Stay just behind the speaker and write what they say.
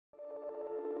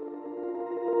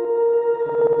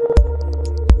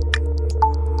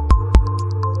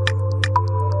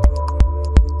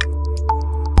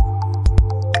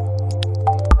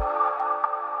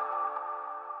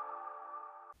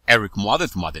Eric Muadh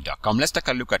from Muadh.com. Let's take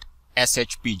a look at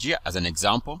SHPG as an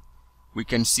example. We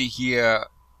can see here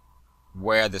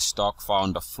where the stock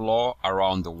found a floor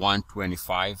around the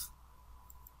 $125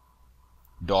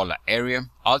 area.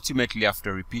 Ultimately,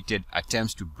 after repeated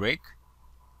attempts to break,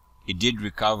 it did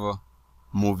recover,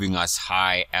 moving as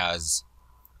high as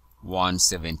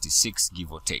 176,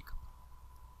 give or take.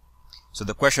 So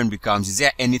the question becomes, is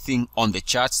there anything on the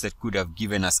charts that could have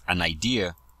given us an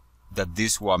idea that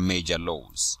these were major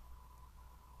lows?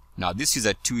 Now this is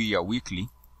a 2-year weekly.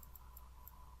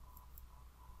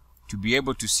 To be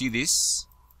able to see this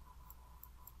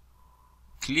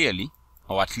clearly,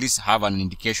 or at least have an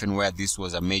indication where this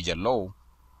was a major low,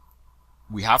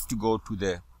 we have to go to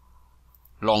the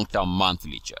long-term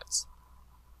monthly charts.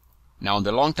 Now on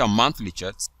the long-term monthly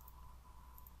charts,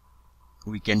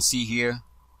 we can see here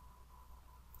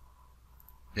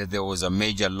that there was a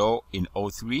major low in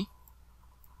 03,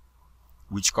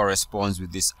 which corresponds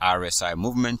with this RSI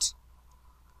movement.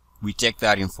 We take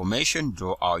that information,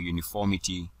 draw our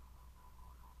uniformity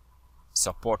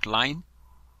support line,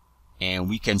 and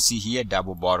we can see here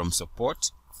double bottom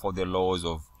support for the lows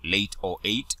of late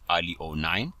 08, early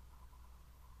 09,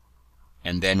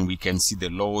 and then we can see the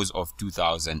lows of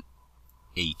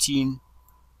 2018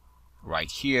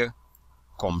 right here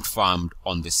confirmed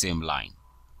on the same line.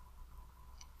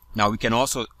 Now we can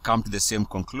also come to the same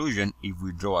conclusion if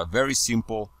we draw a very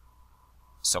simple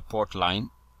support line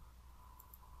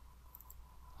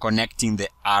connecting the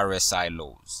RSI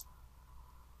lows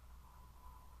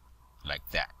like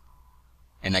that.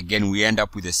 And again, we end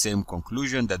up with the same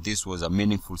conclusion that this was a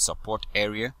meaningful support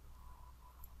area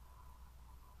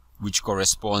which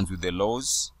corresponds with the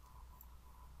lows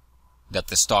that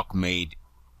the stock made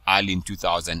early in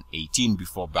 2018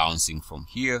 before bouncing from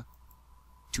here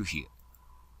to here.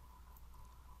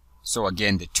 So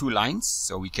again, the two lines,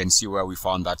 so we can see where we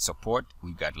found that support.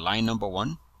 We got line number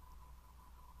 1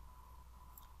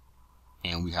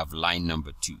 and we have line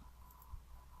number 2.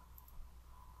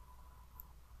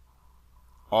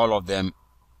 All of them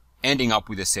ending up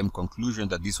with the same conclusion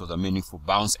that this was a meaningful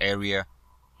bounce area,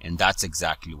 and that's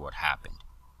exactly what happened.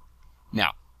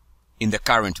 Now, in the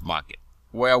current market,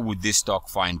 where would this stock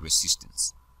find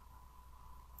resistance?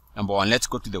 Number 1, let's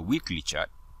go to the weekly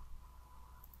chart.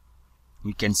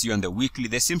 We can see on the weekly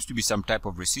there seems to be some type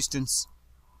of resistance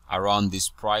around this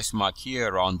price mark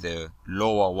here, around the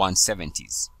lower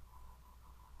 170s.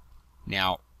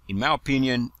 Now, in my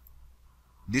opinion,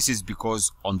 this is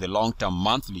because on the long-term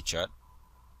monthly chart,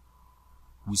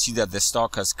 we see that the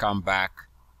stock has come back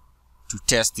to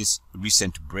test this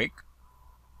recent break.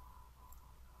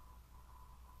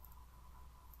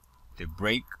 The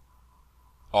break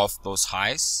of those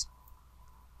highs,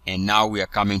 and now we are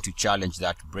coming to challenge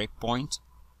that break point.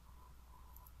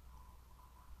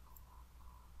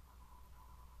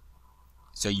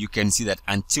 So you can see that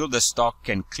until the stock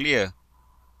can clear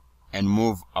and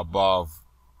move above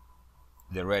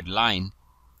the red line,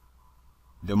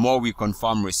 the more we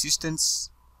confirm resistance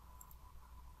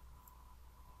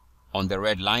on the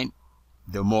red line,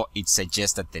 the more it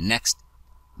suggests that the next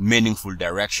meaningful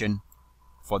direction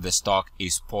for the stock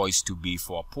is poised to be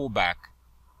for a pullback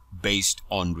based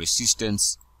on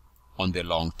resistance on the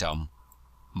long-term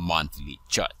monthly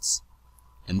charts.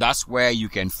 And that's where you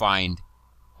can find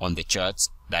on the charts,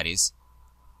 that is,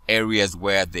 areas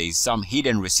where there is some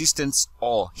hidden resistance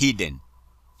or hidden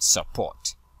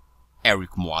support.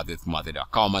 Eric Muadh from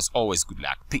Muadh.com. As always, good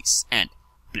luck, peace, and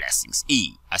blessings.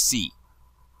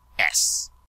 ESS.